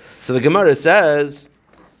married to? So the Gemara says,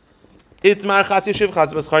 Itmar Chatzi Shiv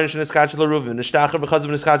Chatz Bascharin Sheniskach LeReuven Nishtacher B'Chaz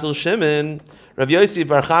V'Niskach LeShimon Rav Yossi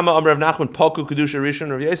Bar Chama Rav Nachman Poku Kedusha Rishon.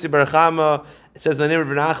 Rav Yossi Bar Chama, it says in the name of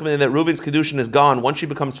Rav Nachman that Reuven's Kedushin is gone. Once she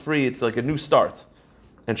becomes free, it's like a new start.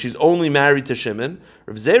 And she's only married to Shimon.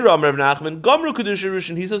 Rav Zera Rav Nachman Gomru Kedusha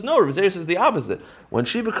Rishon. He says no. Rav Zera says the opposite. When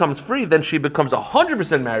she becomes free, then she becomes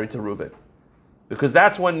 100% married to Reuven, because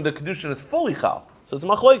that's when the Kedushin is fully Chal. So it's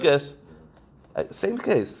Machloikes. Same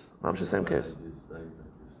case. I'm just same case.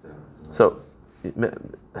 So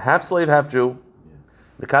half slave, half Jew.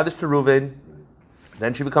 Mekadesh to Reuven.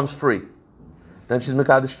 Then she becomes free. Then she's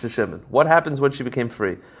Mekadesh to Shimon. What happens when she became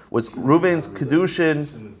free? Was Reuven's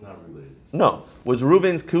Kedushin... No. Was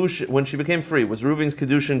Reuven's Kedushin... When she became free, was Reuven's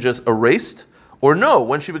Kedushin just erased? Or no,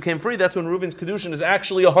 when she became free, that's when Reuven's Kedushin is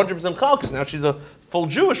actually 100% Chal, because now she's a full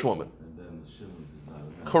Jewish woman.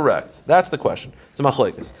 Correct. That's the question. It's a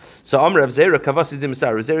machlokes. So Amr Rav Zera Kavasi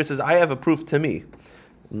Dimisar. Rav Zera says, I have a proof to me.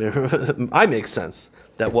 I make sense.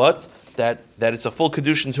 That what? That it's a full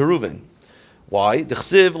Kedushin to Reuven. Why? The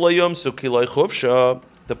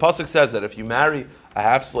pasuk says that if you marry a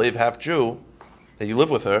half slave, half Jew, and you live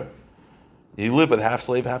with her, you live with half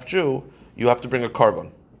slave, half Jew, you have to bring a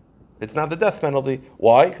carbon. It's not the death penalty.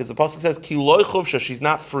 Why? Because the pasuk says kiloi chuvsha, she's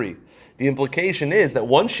not free. The implication is that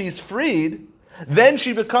once she's freed, then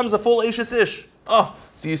she becomes a full Eishes Ish. Oh,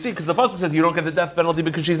 so you see, because the pasuk says you don't get the death penalty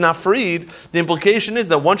because she's not freed. The implication is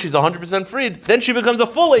that once she's 100% freed, then she becomes a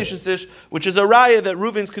full Eishes Ish, which is a raya that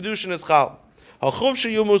Reuven's Kedushin is Chal.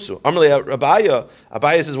 Abaya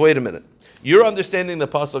says, wait a minute. You're understanding the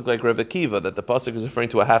pasuk like Rebbe Kiva, that the pasuk is referring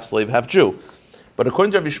to a half slave, half Jew. But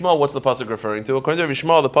according to Rabbi Shmuel, what's the pasuk referring to? According to Rabbi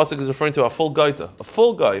Shmuel, the pasuk is referring to a full gaita, a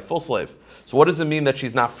full guy, full slave. So what does it mean that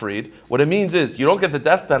she's not freed? What it means is you don't get the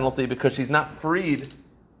death penalty because she's not freed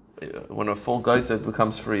when a full gaita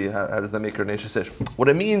becomes free, how does that make her an Eishes Ish? What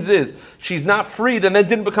it means is she's not freed and then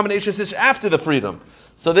didn't become an Eishes Ish after the freedom.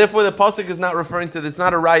 So therefore, the pasuk is not referring to this. It's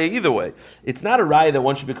not a raya either way. It's not a raya that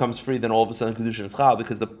once she becomes free, then all of a sudden kedushin is chal,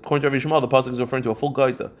 because according to Rabbi Shmuel, the pasuk is referring to a full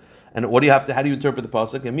gaita. And what do you have to? How do you interpret the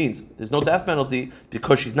pasuk? It means there's no death penalty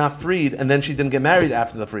because she's not freed, and then she didn't get married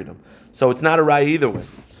after the freedom. So it's not a raya either way.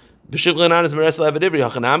 Okay, one more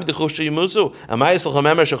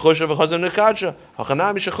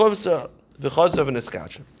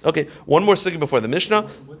sugya before the Mishnah.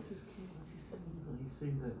 What's he saying? He's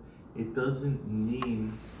saying that it doesn't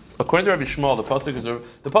mean. According to Rabbi Shmuel, the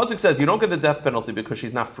pasuk says you don't get the death penalty because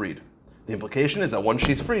she's not freed. The implication is that once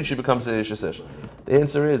she's freed, she becomes an Eishes Ish. The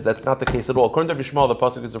answer is that's not the case at all. According to Rabbi Shmuel, the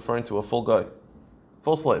pasuk is referring to a full guy,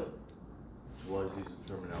 full slave. Why is using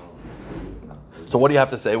terminology? So what do you have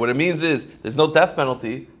to say? What it means is there's no death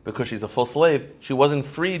penalty because she's a full slave. She wasn't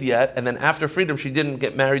freed yet, and then after freedom, she didn't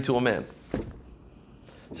get married to a man.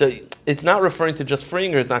 So it's not referring to just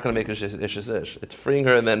freeing her. It's not going to make her Eishes Ish. It's freeing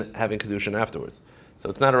her and then having kedushin afterwards. So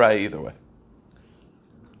it's not a raya either way.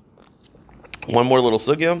 One more little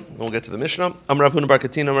sugya, and we'll get to the Mishnah. Amar Rav Huna bar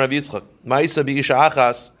Katina, Amar Rav Yitzchak. Ma'isa b'isha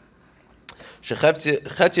achas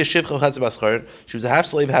shechetya shivcha v'chatzi baschar. She was a half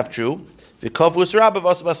slave, half Jew. V'kavus rabba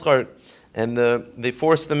v'asa baschar. And they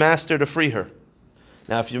forced the master to free her.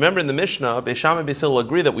 Now, if you remember in the Mishnah, Beis Shammai and Beis Hillel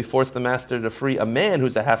agree that we force the master to free a man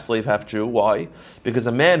who's a half slave, half Jew. Why? Because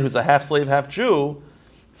a man who's a half slave, half Jew,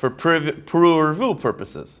 for pru'urvu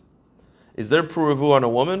purposes. Is there pru'urvu on a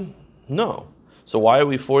woman? No. So why are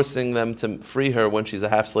we forcing them to free her when she's a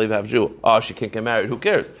half slave, half Jew? Oh, she can't get married. Who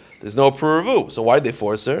cares? There's no pru'urvu. So why did they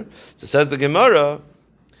force her? So says the Gemara,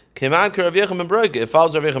 Keman ke Rav Yechim ben Broiga. It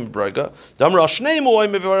follows Rav Yechim ben Broiga. Damra shnei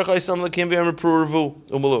mo'ay mevarach haisam lekim v'yam pru'urvu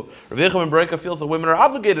umulu. Rav Yechim ben Broiga feels that women are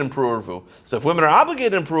obligated in pru'urvu. So if women are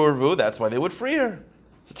obligated in pru'urvu, that's why they would free her.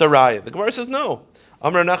 So it's a raya. The Gemara says no.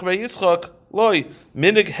 Amar Nachman Yitzchak loy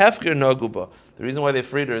minig hefker naguba. The reason why they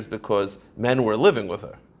freed her is because men were living with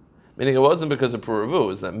her. Meaning it wasn't because of pru'urvu. It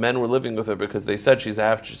was that men were living with her because they said she's a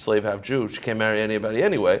half slave, half Jew. She can't marry anybody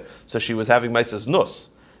anyway. So she was having maisas nus.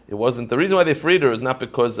 It wasn't, the reason why they freed her is not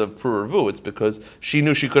because of pru'urvu, it's because she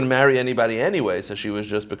knew she couldn't marry anybody anyway, so she was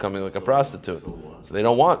just becoming like a prostitute. So they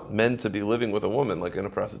don't want men to be living with a woman like in a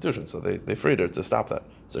prostitution, so they freed her to stop that.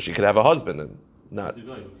 So she could have a husband and not.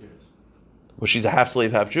 Well, she's a half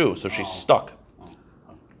slave, half Jew, so she's stuck.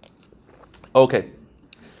 Okay.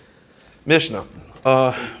 Mishnah.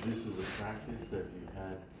 This is a practice that you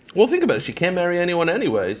had. Well, think about it. She can't marry anyone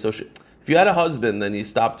anyway, so if you had a husband, then you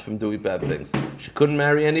stopped from doing bad things. She couldn't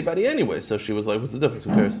marry anybody anyway, so she was like, "What's the difference?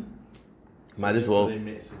 Who cares? Might as well."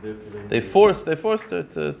 They forced her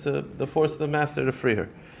to force the master to free her.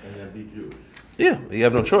 And then be Jewish. Yeah, you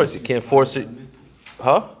have no choice. You can't force it.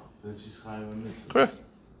 Huh? Then she's chayav mitzvah. Correct.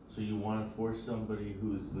 So you want to force somebody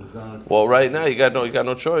who's mizana? Well, right now you got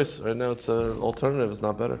no choice. Right now it's an alternative. It's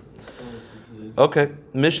not better. Okay,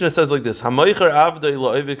 Mishnah says like this: Hamoicher avdei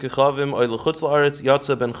lo'evik kechavim oy lechutz la'aretz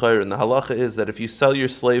yatsa ben chayr. And the halacha is that if you sell your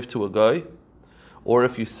slave to a guy, or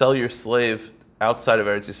if you sell your slave outside of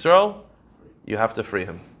Eretz Yisrael, you have to free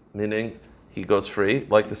him. Meaning he goes free,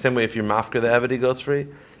 like the same way if you're mafker the Eved, he goes free,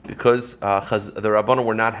 because the Rabbanan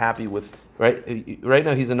were not happy with right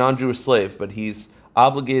now he's a non-Jewish slave, but he's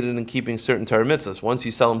obligated in keeping certain Torah mitzvahs. Once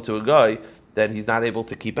you sell him to a guy, then he's not able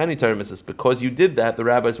to keep any Torah mitzvahs. Because you did that, the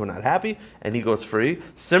rabbis were not happy, and he goes free.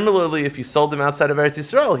 Similarly, if you sold him outside of Eretz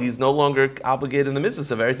Yisrael, he's no longer obligated in the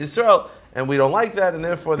mitzvahs of Eretz Yisrael, and we don't like that, and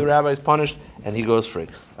therefore the rabbi is punished, and he goes free.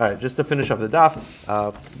 All right, just to finish up the daf,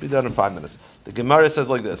 we'll be done in 5 minutes. The Gemara says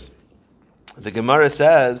like this. The Gemara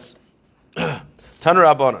says, Tanu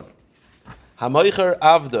Rabbanan, Hamoicher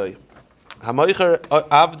avdoi. If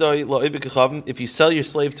you sell your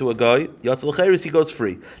slave to a guy, he goes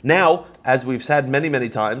free. Now, as we've said many, many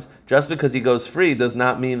times, just because he goes free does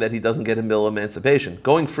not mean that he doesn't get a bill of emancipation.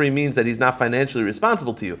 Going free means that he's not financially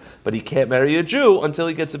responsible to you, but he can't marry a Jew until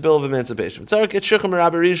he gets a bill of emancipation.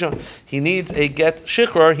 He needs a get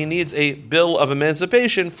shikrar, he needs a bill of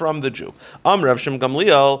emancipation from the Jew.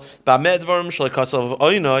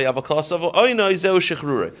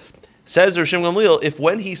 Says Rav Shimon Gamliel, if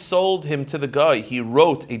when he sold him to the guy, he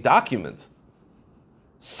wrote a document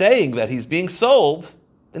saying that he's being sold,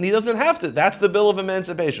 then he doesn't have to. That's the bill of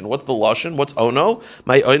emancipation. What's the lashon? What's ono?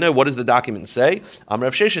 My ono, what does the document say?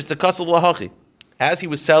 Rav Sheshes to kasel lahachi. As he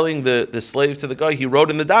was selling the slave to the guy, he wrote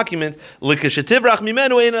in the document,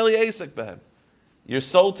 you're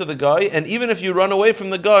sold to the guy, and even if you run away from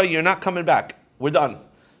the guy, you're not coming back. We're done.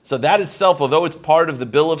 So that itself, although it's part of the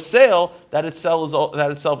bill of sale, that itself is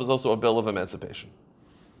also a bill of emancipation.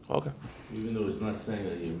 Okay. Even though it's not saying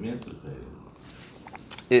that you're emancipated.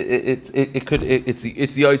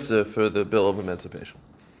 it's yaitza for the bill of emancipation.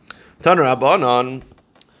 Taner Abanon.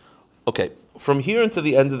 Okay, from here into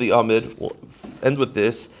the end of the Amid, we'll end with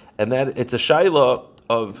this, and that it's a shaila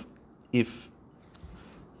of if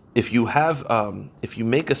you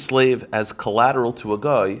make a slave as collateral to a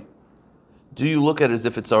guy, do you look at it as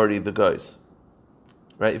if it's already the guy's?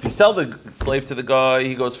 Right? If you sell the slave to the guy,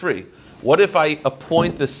 he goes free. What if I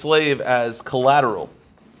appoint the slave as collateral?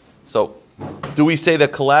 So, do we say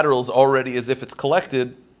that collateral is already as if it's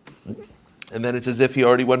collected, and then it's as if he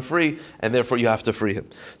already went free, and therefore you have to free him?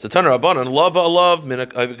 So, Taner Rabbanan, love.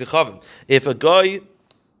 If a guy,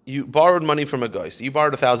 you borrowed money from a guy, so you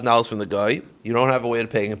borrowed $1,000 from the guy, you don't have a way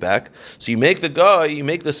of paying it back, so you make the slave, you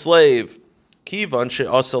made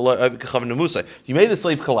the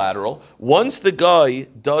slave collateral. Once the guy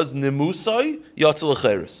does nemusai, yatzal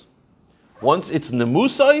lecheres. Once it's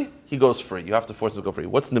nemusai, he goes free. You have to force him to go free.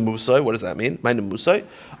 What's nemusai? What does that mean? My nemusai.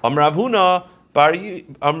 Rav Huna bar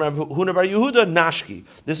Yehuda nashki.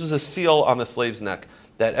 This was a seal on the slave's neck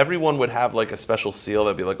that everyone would have like a special seal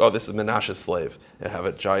that'd be like, oh, this is Menashe's slave. It'd have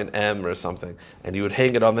a giant M or something, and you would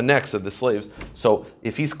hang it on the necks of the slaves. So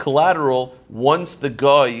if he's collateral, once the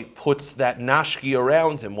guy puts that nashki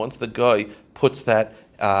around him, once the guy puts that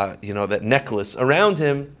that necklace around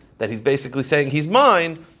him, that he's basically saying he's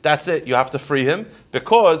mine, that's it. You have to free him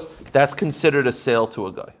because that's considered a sale to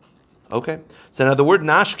a guy. Okay? So now the word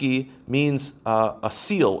nashki means a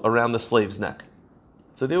seal around the slave's neck.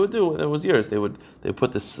 So they would do, it was years, they would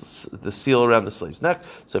put the seal around the slave's neck.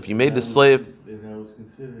 So if you made the slave... That was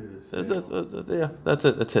considered a sale. That's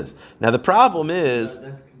it, that's his. Now the problem is...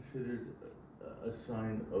 That's considered a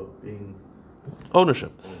sign of being...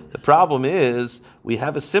 Ownership. The problem is, we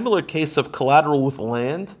have a similar case of collateral with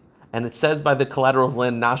land, and it says by the collateral of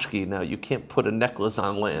land nashki. Now you can't put a necklace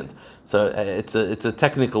on land, so it's a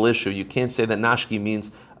technical issue. You can't say that nashki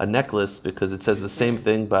means a necklace because it says the same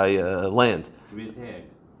thing by land.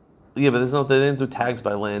 Yeah, but they didn't do tags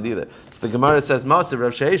by land either. So the Gemara says, Maser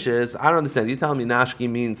Rav Sheishes, I don't understand. You telling me nashki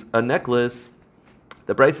means a necklace?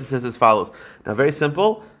 The Brisa says as follows. Now, very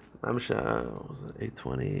simple. I'm sure, was it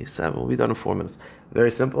 8:27? We'll be done in 4 minutes.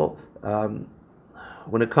 Very simple.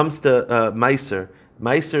 When it comes to Meiser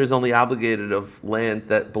is only obligated of land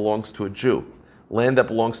that belongs to a Jew. Land that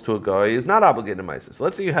belongs to a guy is not obligated to Meiser. So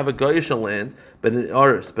let's say you have a Goyish land, but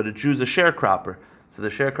a Jew's a sharecropper. So the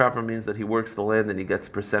sharecropper means that he works the land and he gets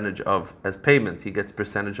percentage of, as payment, he gets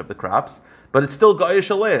percentage of the crops, but it's still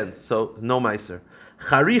Goyish land, so no Meiser.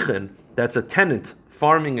 Charichin, that's a tenant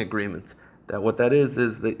farming agreement. That what that is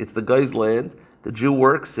it's the guy's land. The Jew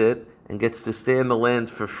works it and gets to stay in the land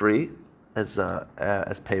for free as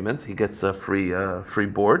payment. He gets a free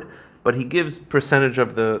board, but he gives percentage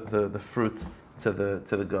of the fruit to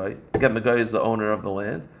the guy. Again, the guy is the owner of the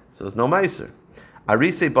land, so there's no meiser.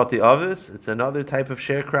 Arise bati avis, it's another type of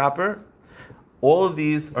sharecropper. All of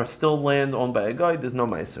these are still land owned by a guy. There's no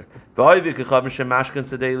meiser.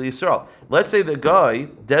 Let's say the guy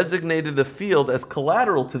designated the field as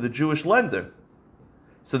collateral to the Jewish lender.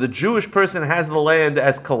 So the Jewish person has the land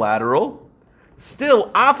as collateral.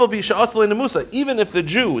 Still, even if the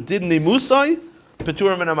Jew did nimusai,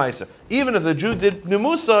 peturim and meiser. Even if the Jew did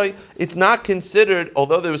nimusai, it's not considered.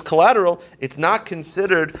 Although there was collateral, it's not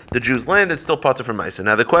considered the Jew's land. It's still patur for meiser.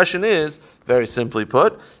 Now the question is, very simply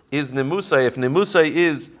put, is nimusai? If nimusai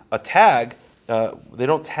is a tag, they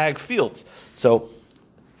don't tag fields. So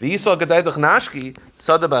v'yisal gadaydach nashki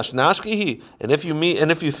sadabash nashki he. And if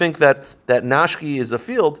you think that nashki is a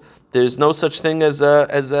field, there's no such thing as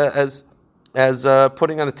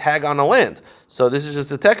putting on a tag on a land. So this is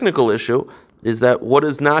just a technical issue. Is that what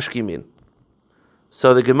does nashki mean?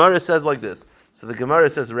 So the Gemara says like this. So the Gemara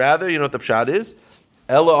says rather, you know what the pshat is?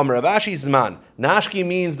 Elo amar Rabashi zman. Nashki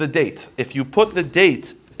means the date. If you put the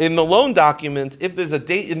date in the loan document, if there's a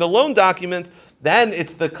date in the loan document, then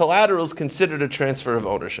it's the collateral is considered a transfer of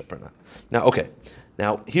ownership or not. Now, okay.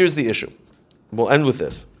 Now here's the issue. We'll end with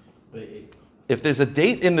this. If there's a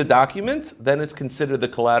date in the document, then it's considered the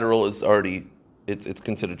collateral is already it's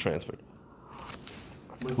considered transferred.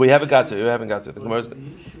 We haven't got to. The issue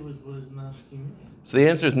is what does nashki mean? So the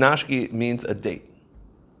answer is nashki means a date.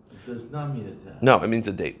 It does not mean a tag. No, it means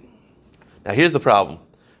a date. Now here's the problem.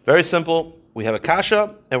 Very simple. We have a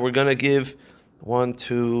kasha, and we're going to give 1,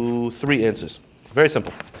 2, 3 answers. Very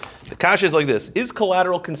simple. The kasha is like this. Is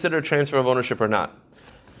collateral considered transfer of ownership or not?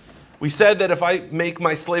 We said that if I make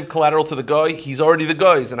my slave collateral to the guy, he's already the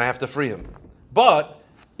guy's, and I have to free him. But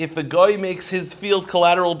if the guy makes his field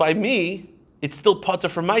collateral by me, it's still patur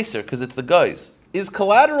for meiser because it's the guy's. Is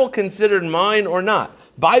collateral considered mine or not?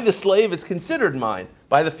 By the slave, it's considered mine.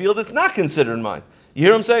 By the field, it's not considered mine. You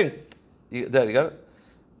hear what I'm saying? Dad, you got it?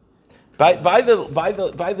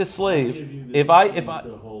 By the slave, if I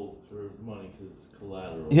to hold for money because it's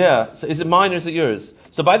collateral. yeah, so is it mine or is it yours?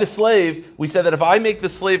 So by the slave, we said that if I make the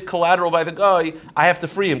slave collateral by the guy, I have to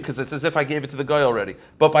free him because it's as if I gave it to the guy already.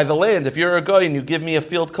 But by the land, if you're a guy and you give me a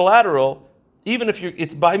field collateral, even if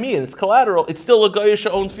it's by me and it's collateral, it's still a goyish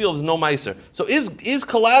owns field. There's no meiser. So is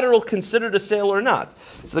collateral considered a sale or not?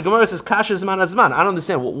 So the Gemara says kasha zman azman. I don't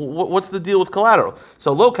understand. What's the deal with collateral?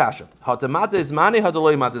 So lo kasha. Hatamata izmani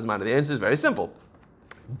hadaloi mata izmani. The answer is very simple.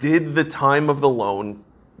 Did the time of the loan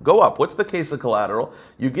go up? What's the case of collateral?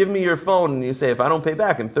 You give me your phone and you say if I don't pay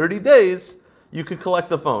back in 30 days, you could collect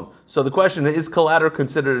the phone. So the question is collateral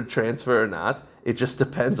considered a transfer or not? It just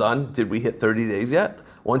depends on did we hit 30 days yet?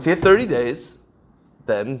 Once you hit 30 days,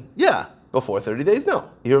 then yeah. Before 30 days, no.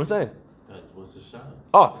 You hear what I'm saying? What's the shot?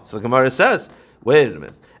 Oh, so the Gemara says, wait a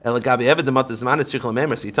minute. So you tell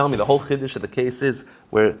me the whole chiddush of the case is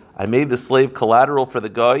where I made the slave collateral for the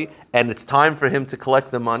guy, and it's time for him to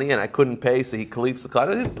collect the money, and I couldn't pay, so he keeps the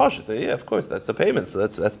collateral. He's pashut. Yeah, of course, that's a payment. So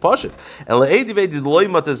that's pashut.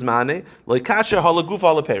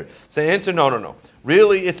 So answer, no.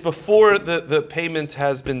 Really, it's before the payment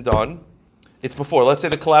has been done. It's before. Let's say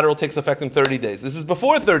the collateral takes effect in 30 days. This is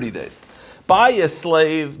before 30 days. Buy a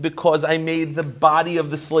slave because I made the body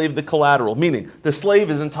of the slave the collateral. Meaning, the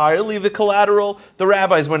slave is entirely the collateral. The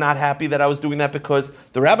rabbis were not happy that I was doing that because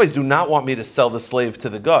the rabbis do not want me to sell the slave to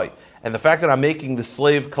the guy. And the fact that I'm making the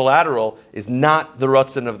slave collateral is not the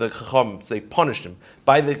ratzon of the chacham. They punished him.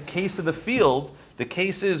 By the case of the field, the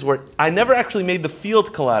case is where I never actually made the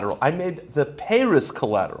field collateral. I made the peiros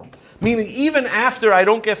collateral. Meaning, even after I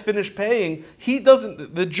don't get finished paying,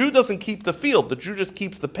 the Jew doesn't keep the field. The Jew just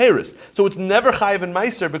keeps the peiros. So it's never chayiv and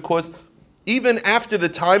meiser because even after the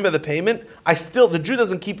time of the payment, the Jew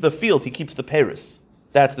doesn't keep the field. He keeps the peiros.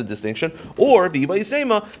 That's the distinction. Or or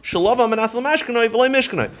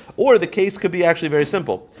the case could be actually very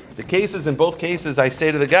simple. The cases in both cases, I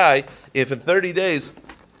say to the guy, if in 30 days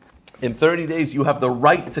you have the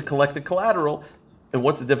right to collect the collateral. And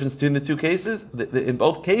what's the difference between the two cases? In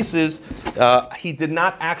both cases, he did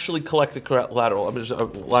not actually collect the collateral.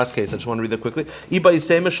 Last case, I just want to read that quickly.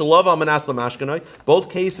 Both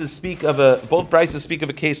cases both prices speak of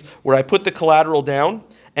a case where I put the collateral down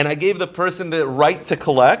and I gave the person the right to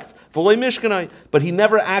collect, but he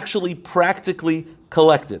never actually practically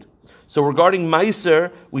collected. So regarding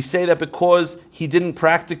Meiser, we say that because he didn't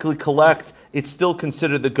practically collect, it's still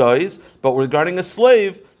considered the guy's. But regarding a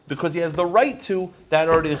slave, because he has the right to, that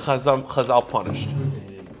already Chazal punished.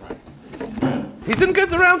 He didn't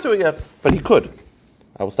get around to it yet, but he could.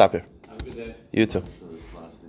 I will stop here. Have a good day. You too.